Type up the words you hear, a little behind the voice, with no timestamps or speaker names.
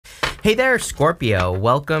Hey there, Scorpio.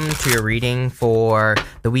 Welcome to your reading for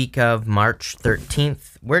the week of March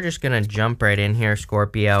 13th. We're just going to jump right in here,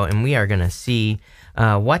 Scorpio, and we are going to see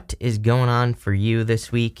what is going on for you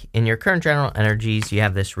this week. In your current general energies, you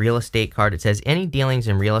have this real estate card. It says, any dealings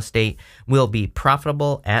in real estate will be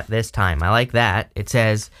profitable at this time. I like that. It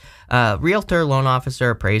says, realtor, loan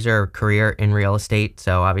officer, appraiser, career in real estate.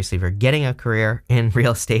 So obviously if you're getting a career in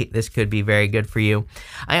real estate, this could be very good for you.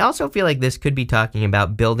 I also feel like this could be talking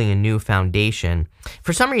about building a new foundation.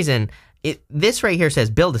 For some reason, this right here says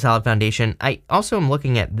build a solid foundation. I also am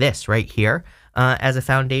looking at this right here as a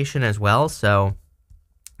foundation as well. So,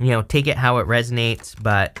 you know, take it how it resonates.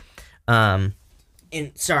 But,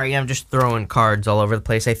 sorry, I'm just throwing cards all over the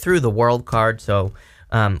place. I threw the world card, so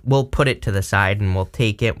we'll put it to the side and we'll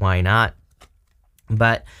take it. Why not?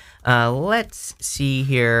 But let's see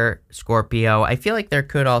here, Scorpio. I feel like there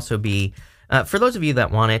could also be, for those of you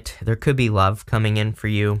that want it, there could be love coming in for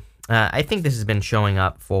you. I think this has been showing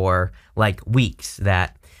up for like weeks,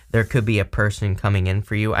 that there could be a person coming in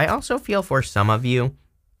for you. I also feel for some of you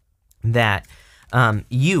that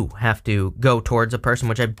you have to go towards a person,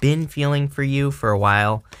 which I've been feeling for you for a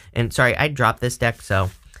while. And sorry, I dropped this deck,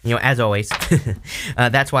 so you know, as always,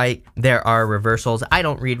 that's why there are reversals. I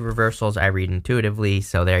don't read reversals. I read intuitively,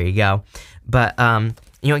 so there you go. But,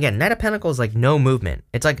 you know, again, Knight of Pentacles, like, no movement.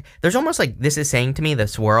 It's like, there's almost like this is saying to me,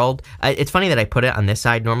 this world. It's funny that I put it on this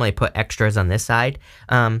side. Normally, I put extras on this side.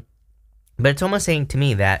 But it's almost saying to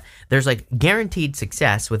me that there's like guaranteed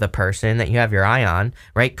success with a person that you have your eye on,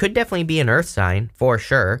 right? Could definitely be an Earth sign for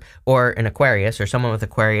sure, or an Aquarius, or someone with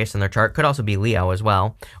Aquarius in their chart. Could also be Leo as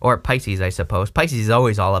well, or Pisces, I suppose. Pisces is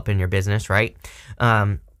always all up in your business, right?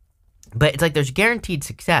 But it's like there's guaranteed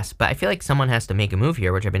success, but I feel like someone has to make a move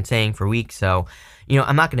here, which I've been saying for weeks. So, you know,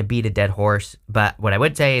 I'm not going to beat a dead horse, but what I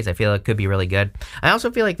would say is I feel it could be really good. I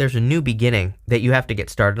also feel like there's a new beginning that you have to get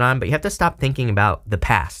started on, but you have to stop thinking about the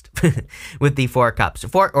past with the Four of Cups.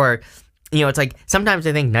 Or, you know, it's like sometimes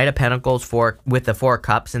I think Knight of Pentacles with the Four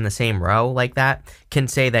Cups in the same row like that can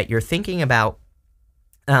say that you're thinking about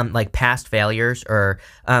like past failures or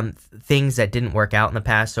things that didn't work out in the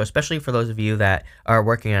past. So especially for those of you that are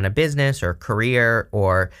working on a business or career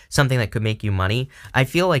or something that could make you money, I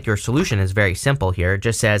feel like your solution is very simple here. It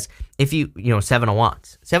just says, if you know, Seven of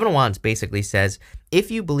Wands. Seven of Wands basically says, if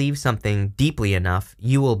you believe something deeply enough,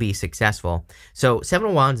 you will be successful. So Seven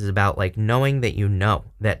of Wands is about like knowing that you know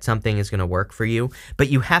that something is going to work for you, but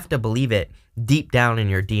you have to believe it deep down in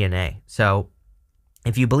your DNA. So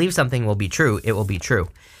if you believe something will be true, it will be true.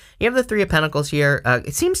 You have the Three of Pentacles here.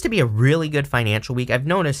 It seems to be a really good financial week. I've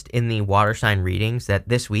noticed in the water sign readings that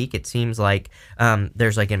this week it seems like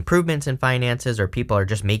there's like improvements in finances, or people are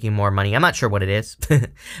just making more money. I'm not sure what it is,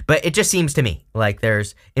 but it just seems to me like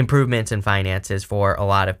there's improvements in finances for a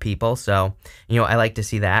lot of people. So, you know, I like to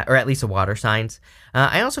see that, or at least the water signs.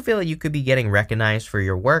 I also feel like you could be getting recognized for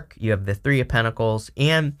your work. You have the Three of Pentacles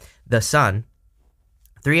and the Sun.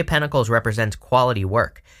 Three of Pentacles represents quality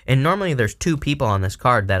work. And normally there's two people on this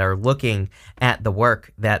card that are looking at the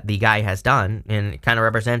work that the guy has done, and it kind of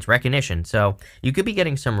represents recognition. So you could be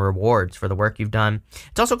getting some rewards for the work you've done.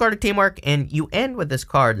 It's also a card of teamwork, and you end with this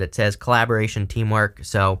card that says collaboration, teamwork.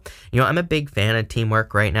 So, you know, I'm a big fan of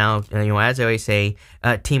teamwork right now. You know, as I always say,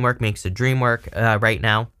 teamwork makes the dream work right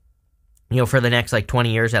now. You know, for the next like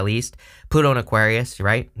 20 years at least. Pluto and Aquarius,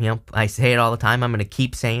 right? You know, I say it all the time. I'm going to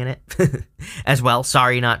keep saying it as well.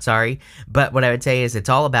 Sorry, not sorry. But what I would say is it's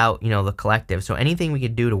all about, you know, the collective. So anything we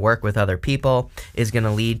could do to work with other people is going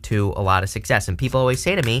to lead to a lot of success. And people always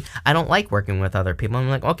say to me, I don't like working with other people. I'm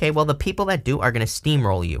like, okay, well, the people that do are going to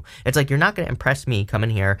steamroll you. It's like, you're not going to impress me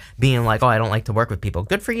coming here being like, oh, I don't like to work with people.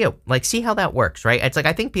 Good for you. Like, see how that works, right? It's like,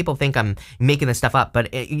 I think people think I'm making this stuff up,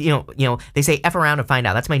 but you know, they say F around and find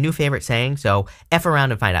out. That's my new favorite saying. So F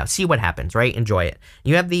around and find out. See what happens. Right? Enjoy it.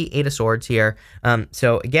 You have the Eight of Swords here.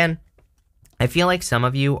 So again, I feel like some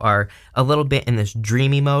of you are a little bit in this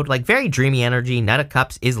dreamy mode, like very dreamy energy. Knight of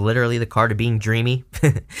Cups is literally the card of being dreamy.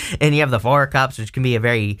 And you have the Four of Cups, which can be a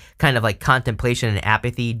very kind of like contemplation and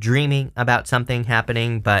apathy, dreaming about something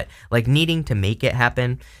happening, but like needing to make it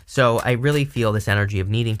happen. So I really feel this energy of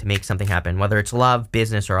needing to make something happen, whether it's love,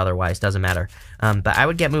 business, or otherwise, doesn't matter. But I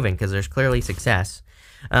would get moving because there's clearly success.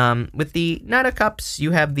 With the Knight of Cups,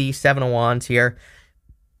 you have the Seven of Wands here.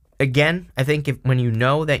 Again, I think when you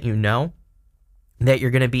know that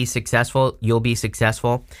you're going to be successful, you'll be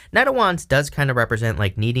successful. Knight of Wands does kind of represent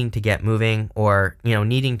like needing to get moving, or, you know,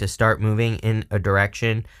 needing to start moving in a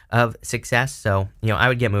direction of success. So, you know, I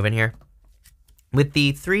would get moving here. With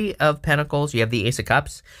the Three of Pentacles, you have the Ace of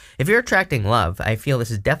Cups. If you're attracting love, I feel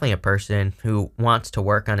this is definitely a person who wants to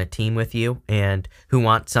work on a team with you and who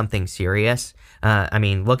wants something serious. I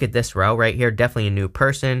mean, look at this row right here. Definitely a new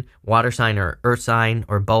person, water sign or earth sign,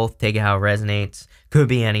 or both. Take it how it resonates. Could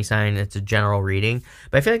be any sign. It's a general reading.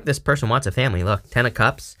 But I feel like this person wants a family. Look, Ten of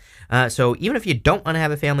Cups. So even if you don't want to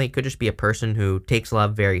have a family, it could just be a person who takes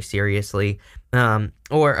love very seriously.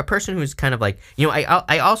 Or a person who's kind of like,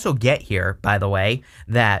 I also get here, by the way,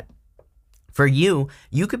 that for you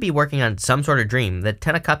could be working on some sort of dream. The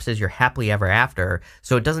Ten of Cups is your happily ever after,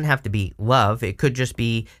 so it doesn't have to be love. It could just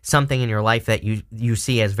be something in your life that you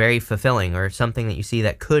see as very fulfilling, or something that you see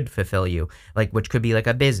that could fulfill you, like which could be like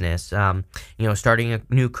a business, starting a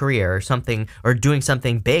new career or something, or doing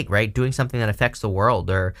something big, right? Doing something that affects the world,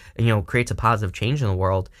 or creates a positive change in the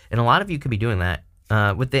world. And a lot of you could be doing that.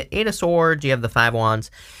 With the Eight of Swords, you have the Five of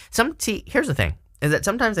Wands. Here's the thing, is that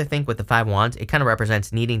sometimes I think with the Five of Wands, it kind of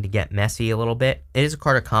represents needing to get messy a little bit. It is a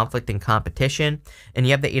card of conflict and competition, and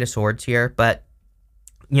you have the Eight of Swords here, but,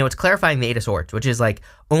 it's clarifying the Eight of Swords, which is like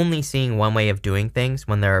only seeing one way of doing things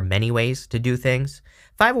when there are many ways to do things.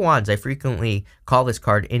 Five of Wands, I frequently call this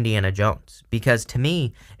card Indiana Jones, because to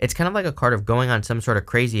me, it's kind of like a card of going on some sort of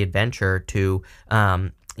crazy adventure to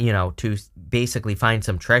basically find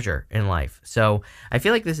some treasure in life. So I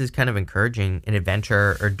feel like this is kind of encouraging an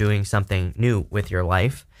adventure or doing something new with your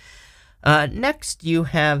life. Next, you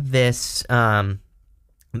have this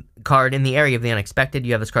card in the area of the unexpected.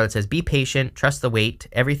 You have this card that says, be patient, trust the wait,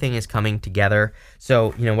 everything is coming together.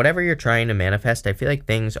 So, whatever you're trying to manifest, I feel like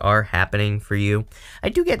things are happening for you. I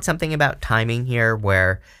do get something about timing here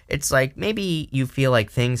where it's like maybe you feel like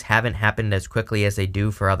things haven't happened as quickly as they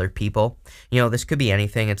do for other people. This could be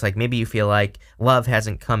anything. It's like maybe you feel like love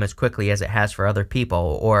hasn't come as quickly as it has for other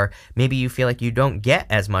people, or maybe you feel like you don't get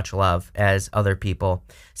as much love as other people.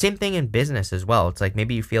 Same thing in business as well. It's like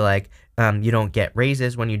maybe you feel like you don't get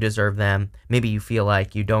raises when you deserve them. Maybe you feel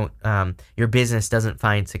like you don't, your business doesn't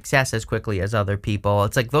find success as quickly as other people.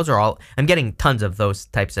 It's like those are all, I'm getting tons of those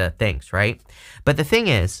types of things, right? But the thing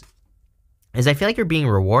is I feel like you're being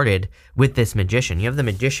rewarded with this Magician. You have the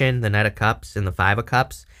Magician, the Knight of Cups, and the Five of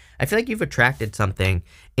Cups. I feel like you've attracted something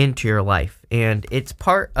into your life, and it's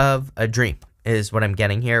part of a dream, is what I'm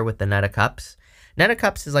getting here with the Knight of Cups. Knight of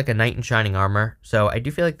Cups is like a knight in shining armor, so I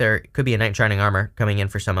do feel like there could be a knight in shining armor coming in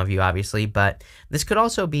for some of you, obviously, but this could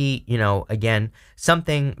also be, again,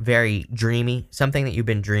 something very dreamy, something that you've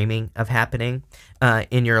been dreaming of happening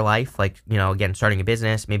in your life, like, again, starting a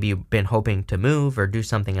business. Maybe you've been hoping to move or do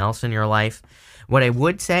something else in your life. What I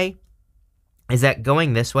would say is that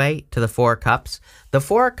going this way to the Four of Cups, the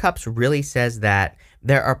Four of Cups really says that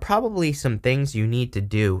there are probably some things you need to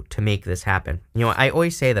do to make this happen. I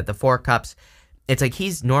always say that the Four of Cups, it's like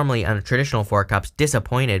he's normally on a traditional Four of Cups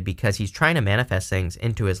disappointed because he's trying to manifest things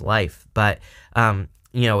into his life, but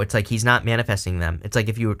it's like he's not manifesting them. It's like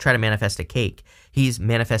if you try to manifest a cake, he's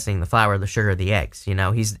manifesting the flour, the sugar, the eggs,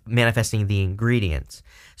 he's manifesting the ingredients.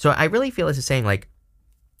 So I really feel this is saying, like,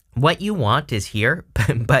 what you want is here,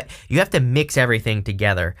 but you have to mix everything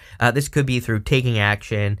together. This could be through taking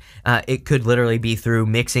action. It could literally be through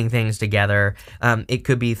mixing things together. It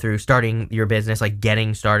could be through starting your business, like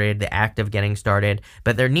getting started, the act of getting started.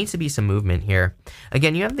 But there needs to be some movement here.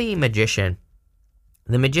 Again, you have the Magician.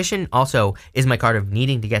 The Magician also is my card of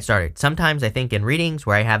needing to get started. Sometimes I think in readings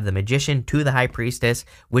where I have the Magician to the High Priestess,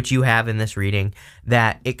 which you have in this reading,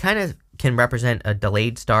 that it kind of can represent a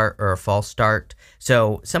delayed start or a false start.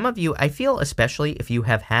 So some of you, I feel, especially if you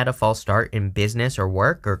have had a false start in business or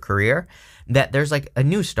work or career, that there's like a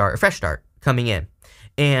new start, a fresh start coming in.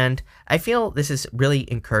 And I feel this is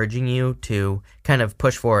really encouraging you to kind of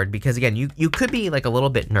push forward, because again, you could be like a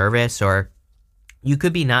little bit nervous, or you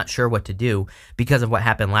could be not sure what to do because of what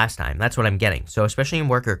happened last time. That's what I'm getting. So especially in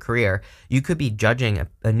work or career, you could be judging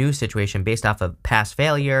a new situation based off of past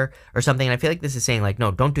failure or something. And I feel like this is saying, like,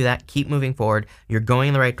 no, don't do that. Keep moving forward. You're going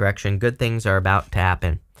in the right direction. Good things are about to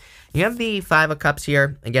happen. You have the Five of Cups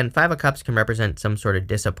here. Again, Five of Cups can represent some sort of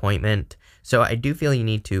disappointment. So I do feel you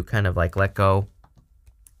need to kind of like let go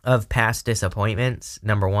of past disappointments,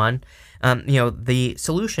 number one. The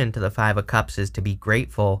solution to the Five of Cups is to be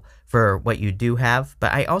grateful for what you do have,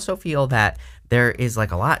 but I also feel that there is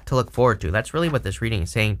like a lot to look forward to. That's really what this reading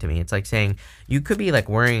is saying to me. It's like saying you could be like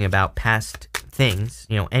worrying about past things,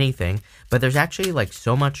 anything, but there's actually like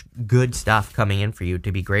so much good stuff coming in for you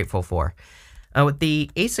to be grateful for. With the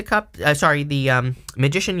Ace of Cups, the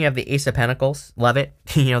Magician, you have the Ace of Pentacles. Love it.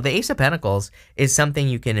 The Ace of Pentacles is something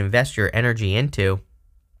you can invest your energy into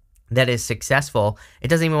that is successful, it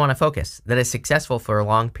doesn't even want to focus, that is successful for a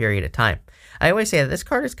long period of time. I always say that this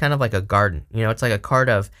card is kind of like a garden. You know, it's like a card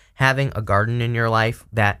of having a garden in your life,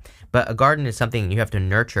 but a garden is something you have to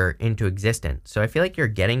nurture into existence. So I feel like you're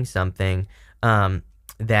getting something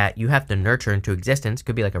that you have to nurture into existence.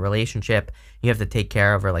 Could be like a relationship you have to take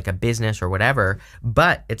care of, or like a business or whatever,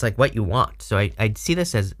 but it's like what you want. So I see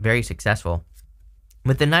this as very successful.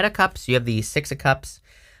 With the Knight of Cups, you have the Six of Cups.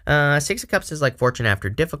 Six of Cups is like fortune after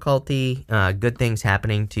difficulty, good things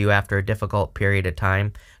happening to you after a difficult period of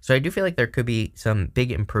time. So I do feel like there could be some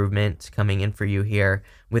big improvements coming in for you here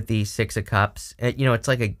with the Six of Cups. You know, it's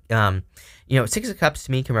like Six of Cups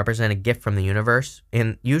to me can represent a gift from the universe.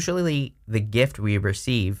 And usually the gift we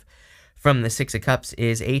receive from the Six of Cups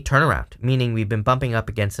is a turnaround, meaning we've been bumping up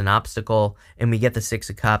against an obstacle and we get the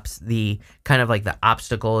Six of Cups, the kind of like the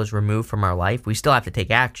obstacle is removed from our life. We still have to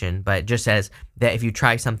take action, but it just says that if you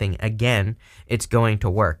try something again, it's going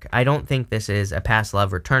to work. I don't think this is a past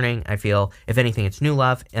love returning. I feel, if anything, it's new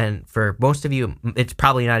love. And for most of you, it's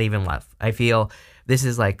probably not even love. I feel this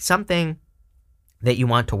is like something that you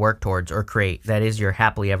want to work towards or create that is your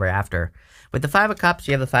happily ever after. With the Five of Cups,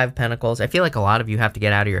 you have the Five of Pentacles. I feel like a lot of you have to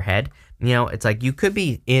get out of your head. You know, it's like you could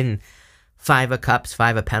be in Five of Cups,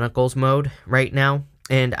 Five of Pentacles mode right now.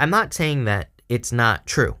 And I'm not saying that it's not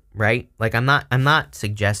true, right? Like I'm not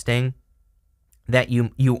suggesting that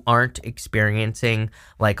you aren't experiencing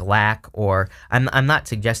like lack, or I'm not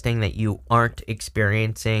suggesting that you aren't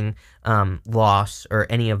experiencing loss or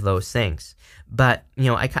any of those things. But, you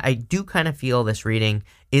know, I do kind of feel this reading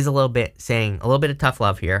is a little bit saying a little bit of tough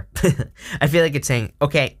love here. I feel like it's saying,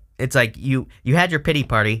 okay, it's like you had your pity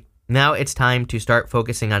party. Now it's time to start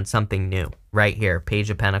focusing on something new right here, Page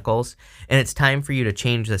of Pentacles. And it's time for you to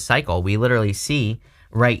change the cycle. We literally see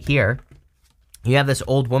right here, you have this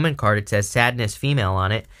old woman card. It says sadness female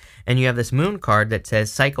on it. And you have this moon card that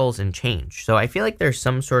says cycles and change. So I feel like there's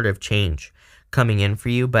some sort of change coming in for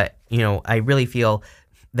you. But, you know, I really feel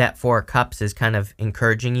that Four of Cups is kind of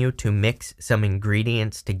encouraging you to mix some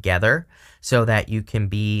ingredients together so that you can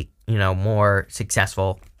be, you know, more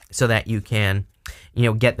successful, so that you can, you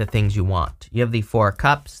know, get the things you want. You have the Four of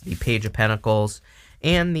Cups, the Page of Pentacles,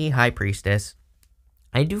 and the High Priestess.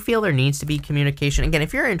 I do feel there needs to be communication. Again,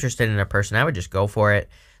 if you're interested in a person, I would just go for it,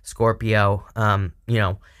 Scorpio. You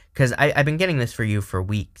know, because I've been getting this for you for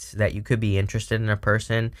weeks, that you could be interested in a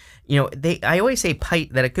person. You know, I always say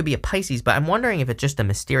that it could be a Pisces, but I'm wondering if it's just a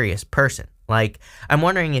mysterious person. Like, I'm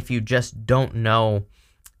wondering if you just don't know,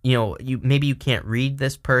 you know, maybe you can't read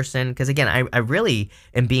this person. Because again, I really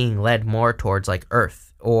am being led more towards like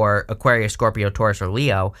Earth or Aquarius, Scorpio, Taurus, or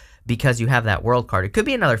Leo, because you have that World card. It could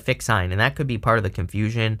be another fixed sign, and that could be part of the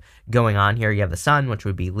confusion going on here. You have the Sun, which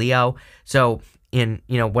would be Leo. So, you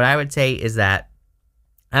know, what I would say is that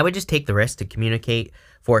I would just take the risk to communicate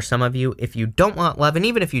for some of you. If you don't want love, and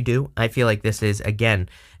even if you do, I feel like this is, again,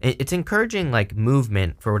 it's encouraging like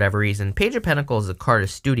movement for whatever reason. Page of Pentacles is a card of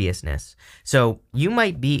studiousness. So you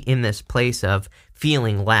might be in this place of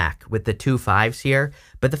feeling lack with the 2 5s here,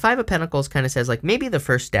 but the Five of Pentacles kind of says like maybe the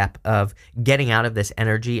first step of getting out of this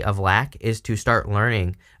energy of lack is to start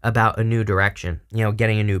learning about a new direction. You know,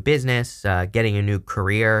 getting a new business, getting a new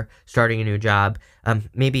career, starting a new job.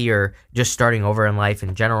 Maybe you're just starting over in life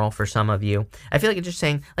in general for some of you. I feel like it's just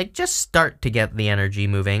saying, like, just start to get the energy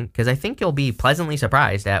moving, because I think you'll be pleasantly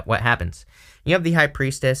surprised at what happens. You have the High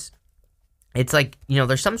Priestess. It's like, you know,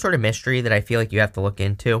 there's some sort of mystery that I feel like you have to look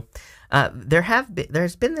into.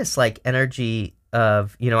 There's been this, like, energy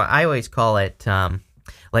of, you know, I always call it,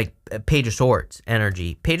 like, Page of Swords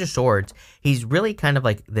energy. Page of Swords, he's really kind of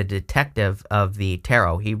like the detective of the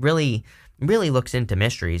tarot. He really looks into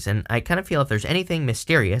mysteries, and I kind of feel if there's anything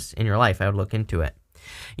mysterious in your life, I would look into it.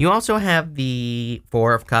 You also have the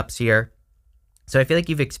Four of Cups here. So I feel like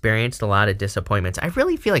you've experienced a lot of disappointments. I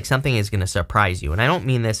really feel like something is going to surprise you, and I don't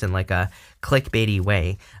mean this in like a clickbaity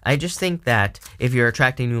way. I just think that if you're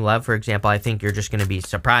attracting new love, for example, I think you're just going to be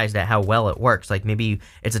surprised at how well it works. Like maybe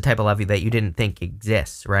it's a type of love that you didn't think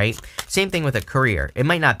exists, right? Same thing with a career. It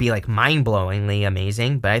might not be like mind-blowingly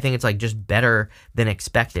amazing, but I think it's like just better than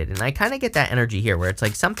expected. And I kind of get that energy here where it's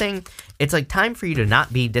like it's like time for you to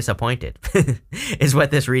not be disappointed is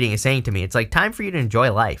what this reading is saying to me. It's like time for you to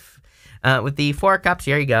enjoy life. With the Four of Cups,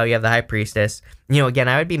 here you go. You have the High Priestess. You know, again,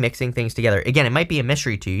 I would be mixing things together. Again, it might be a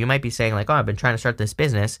mystery to you. You might be saying like, oh, I've been trying to start this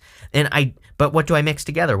business, but what do I mix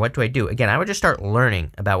together? What do I do? Again, I would just start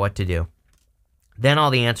learning about what to do. Then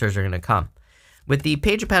all the answers are going to come. With the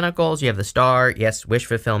Page of Pentacles, you have the Star. Yes, wish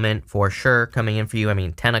fulfillment for sure coming in for you. I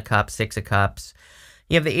mean, 10 of Cups, 6 of Cups.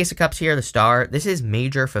 You have the Ace of Cups here, the Star. This is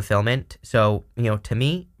major fulfillment. So, to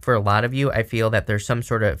me, for a lot of you, I feel that there's some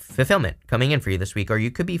sort of fulfillment coming in for you this week, or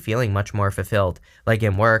you could be feeling much more fulfilled, like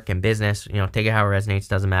in work and business. Take it how it resonates,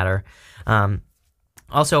 doesn't matter.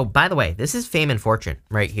 Also, by the way, this is fame and fortune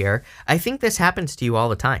right here. I think this happens to you all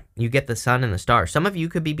the time. You get the Sun and the Star. Some of you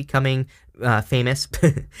could be becoming famous.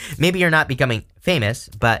 Maybe you're not becoming famous,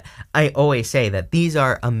 but I always say that these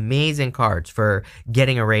are amazing cards for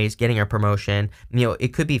getting a raise, getting a promotion. It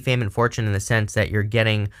could be fame and fortune in the sense that you're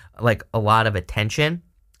getting like a lot of attention.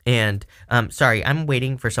 And sorry, I'm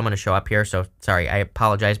waiting for someone to show up here. So sorry, I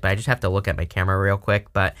apologize, but I just have to look at my camera real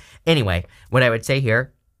quick. But anyway, what I would say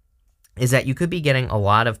here is that you could be getting a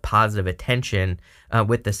lot of positive attention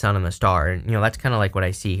with the Sun and the Star. And, that's kind of like what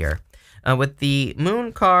I see here. With the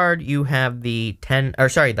Moon card, you have the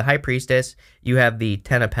the High Priestess, you have the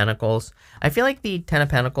Ten of Pentacles. I feel like the Ten of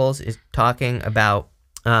Pentacles is talking about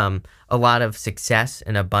a lot of success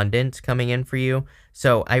and abundance coming in for you.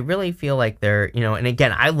 So I really feel like they're, and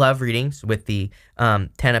again, I love readings with the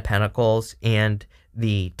Ten of Pentacles and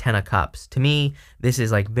the Ten of Cups. To me, this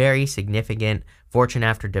is like very significant fortune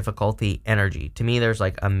after difficulty energy. To me, there's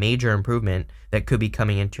like a major improvement that could be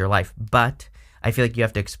coming into your life, but I feel like you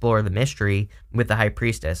have to explore the mystery with the High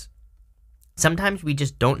Priestess. Sometimes we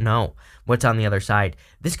just don't know what's on the other side.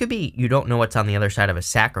 This could be you don't know what's on the other side of a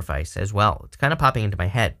sacrifice as well. It's kind of popping into my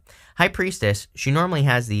head. High Priestess, she normally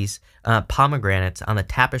has these pomegranates on the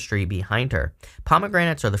tapestry behind her.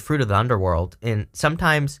 Pomegranates are the fruit of the underworld, and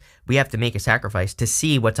sometimes we have to make a sacrifice to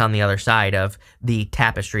see what's on the other side of the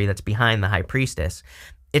tapestry that's behind the High Priestess.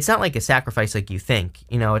 It's not like a sacrifice like you think.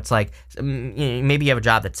 It's like maybe you have a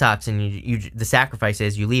job that sucks, and the sacrifice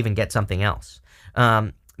is you leave and get something else.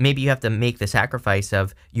 Maybe you have to make the sacrifice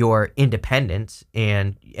of your independence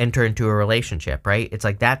and enter into a relationship, right? It's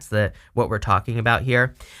like that's what we're talking about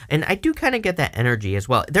here. And I do kind of get that energy as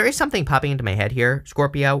well. There is something popping into my head here,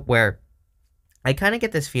 Scorpio, where I kind of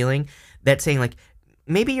get this feeling that's saying like,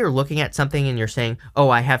 maybe you're looking at something and you're saying, oh,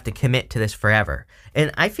 I have to commit to this forever.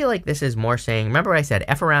 And I feel like this is more saying, remember what I said,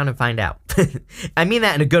 F around and find out. I mean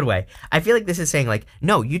that in a good way. I feel like this is saying like,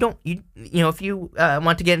 no, you don't, if you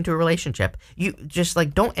want to get into a relationship, you just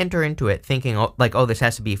like don't enter into it thinking oh, this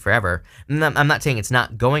has to be forever. And I'm not saying it's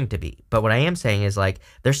not going to be, but what I am saying is like,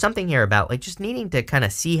 there's something here about like just needing to kind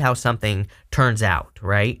of see how something turns out,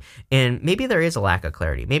 right? And maybe there is a lack of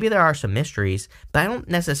clarity. Maybe there are some mysteries, but I don't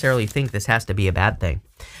necessarily think this has to be a bad thing.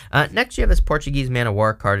 Next, you have this Portuguese Man of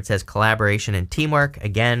War card. It says collaboration and teamwork.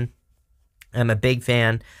 Again, I'm a big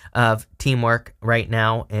fan of teamwork right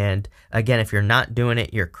now. And again, if you're not doing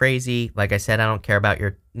it, you're crazy. Like I said, I don't care about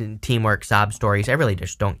your teamwork sob stories. I really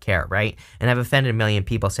just don't care, right? And I've offended a million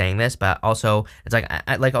people saying this, but also it's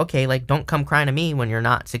like, okay, like don't come crying to me when you're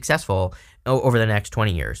not successful over the next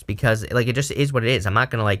 20 years, because like it just is what it is. I'm not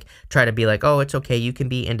gonna like try to be like, oh, it's okay, you can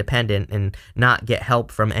be independent and not get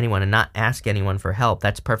help from anyone and not ask anyone for help.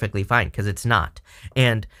 That's perfectly fine, because it's not.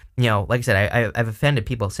 And like I said, I've offended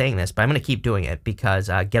people saying this, but I'm gonna keep doing it because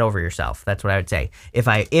get over yourself. That's what I would say if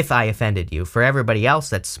I offended you. For everybody else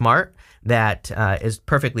that's smart, that is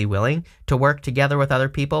perfectly willing to work together with other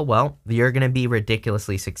people, well, you're gonna be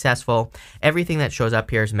ridiculously successful. Everything that shows up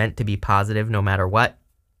here is meant to be positive no matter what,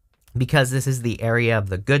 because this is the area of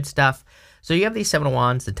the good stuff. So you have these Seven of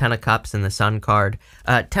Wands, the Ten of Cups, and the Sun card.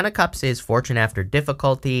 Ten of Cups is fortune after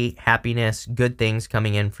difficulty, happiness, good things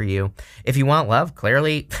coming in for you. If you want love,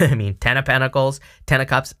 clearly, I mean, Ten of Pentacles, Ten of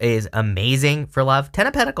Cups is amazing for love. Ten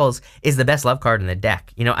of Pentacles is the best love card in the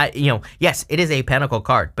deck. Yes, it is a Pentacle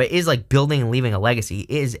card, but it is like building and leaving a legacy.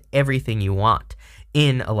 It is everything you want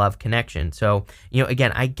in a love connection. So,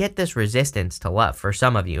 again, I get this resistance to love for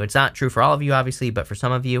some of you. It's not true for all of you, obviously, but for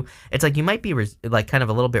some of you, it's like you might be like kind of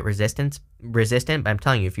a little bit resistant, but I'm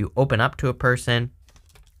telling you, if you open up to a person,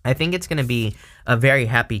 I think it's going to be a very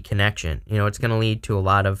happy connection. It's going to lead to a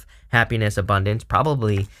lot of happiness, abundance,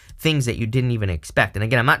 probably things that you didn't even expect. And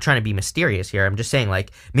again, I'm not trying to be mysterious here. I'm just saying,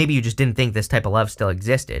 like, maybe you just didn't think this type of love still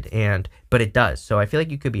existed, but it does. So I feel like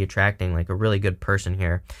you could be attracting like a really good person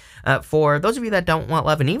here. For those of you that don't want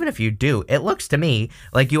love, and even if you do, it looks to me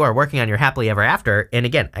like you are working on your happily ever after. And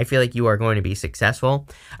again, I feel like you are going to be successful.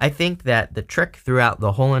 I think that the trick throughout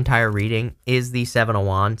the whole entire reading is the Seven of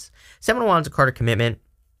Wands. Seven of Wands is a card of commitment.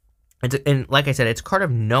 And like I said, it's a card of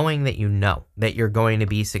knowing that you know that you're going to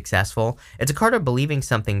be successful. It's a card of believing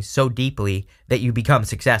something so deeply that you become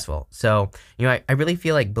successful. So, I really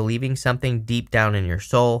feel like believing something deep down in your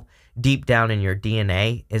soul, deep down in your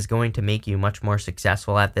DNA is going to make you much more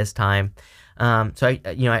successful at this time. So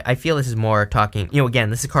I feel this is more talking,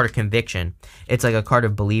 again, this is a card of conviction. It's like a card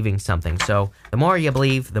of believing something. So the more you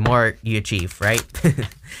believe, the more you achieve, right?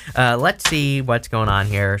 Let's see what's going on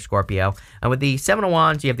here, Scorpio. With the Seven of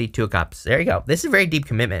Wands, you have the Two of Cups. There you go. This is a very deep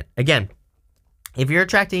commitment. Again, if you're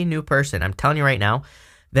attracting a new person, I'm telling you right now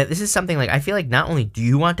that this is something like, I feel like not only do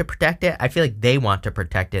you want to protect it, I feel like they want to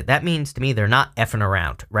protect it. That means to me they're not effing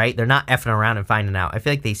around, right? They're not effing around and finding out. I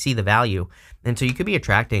feel like they see the value. And so you could be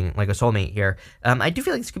attracting like a soulmate here. I do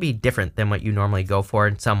feel like this could be different than what you normally go for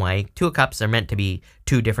in some way. Two of Cups are meant to be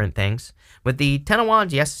two different things. With the Ten of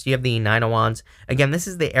Wands, yes, you have the Nine of Wands. Again, this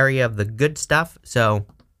is the area of the good stuff. So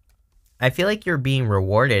I feel like you're being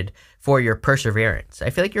rewarded for your perseverance. I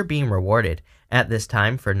feel like you're being rewarded at this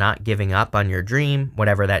time for not giving up on your dream,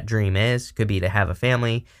 whatever that dream is. Could be to have a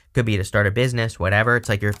family, could be to start a business, whatever. It's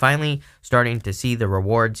like you're finally starting to see the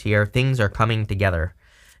rewards here. Things are coming together.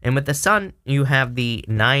 And with the Sun, you have the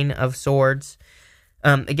Nine of Swords.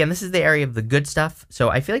 Again, this is the area of the good stuff. So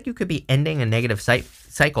I feel like you could be ending a negative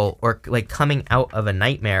cycle or like coming out of a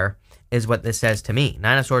nightmare is what this says to me.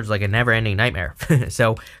 Nine of Swords is like a never-ending nightmare.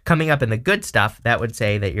 So coming up in the good stuff, that would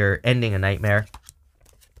say that you're ending a nightmare.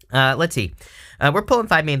 Let's see. We're pulling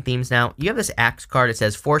 5 main themes now. You have this Axe card. It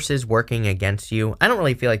says forces working against you. I don't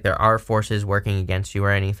really feel like there are forces working against you or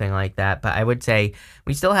anything like that, but I would say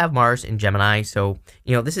we still have Mars in Gemini. So,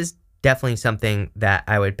 this is definitely something that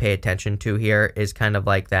I would pay attention to here is kind of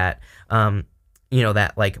like that,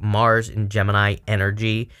 that like Mars in Gemini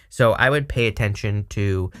energy. So I would pay attention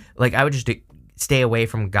to, like, I would just stay away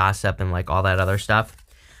from gossip and like all that other stuff.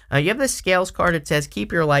 You have this Scales card. It says,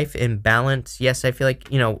 keep your life in balance. Yes, I feel like,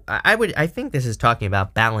 I think this is talking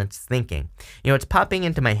about balanced thinking. It's popping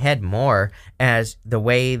into my head more as the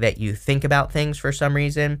way that you think about things for some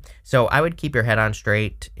reason. So I would keep your head on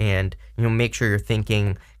straight and, make sure you're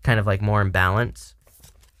thinking kind of like more in balance.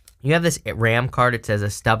 You have this Ram card. It says a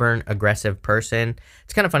stubborn, aggressive person.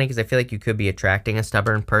 It's kind of funny because I feel like you could be attracting a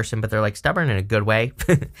stubborn person, but they're like stubborn in a good way.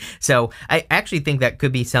 So I actually think that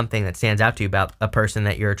could be something that stands out to you about a person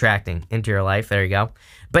that you're attracting into your life. There you go.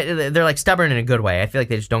 But they're like stubborn in a good way. I feel like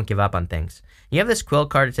they just don't give up on things. You have this Quill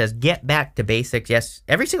card. It says get back to basics. Yes,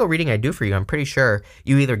 every single reading I do for you, I'm pretty sure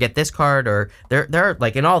you either get this card or there are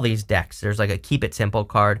like in all these decks, there's like a keep it simple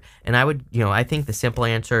card. And I would, I think the simple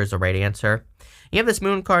answer is the right answer. You have this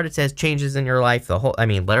Moon card. It says changes in your life.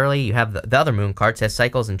 Literally, you have the other Moon card. It says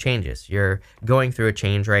cycles and changes. You're going through a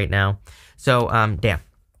change right now. So, damn.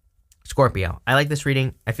 Scorpio. I like this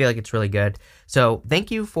reading. I feel like it's really good. So,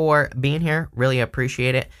 thank you for being here. Really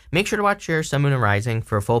appreciate it. Make sure to watch your Sun, Moon, and Rising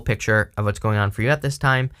for a full picture of what's going on for you at this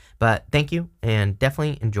time. But thank you, and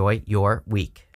definitely enjoy your week.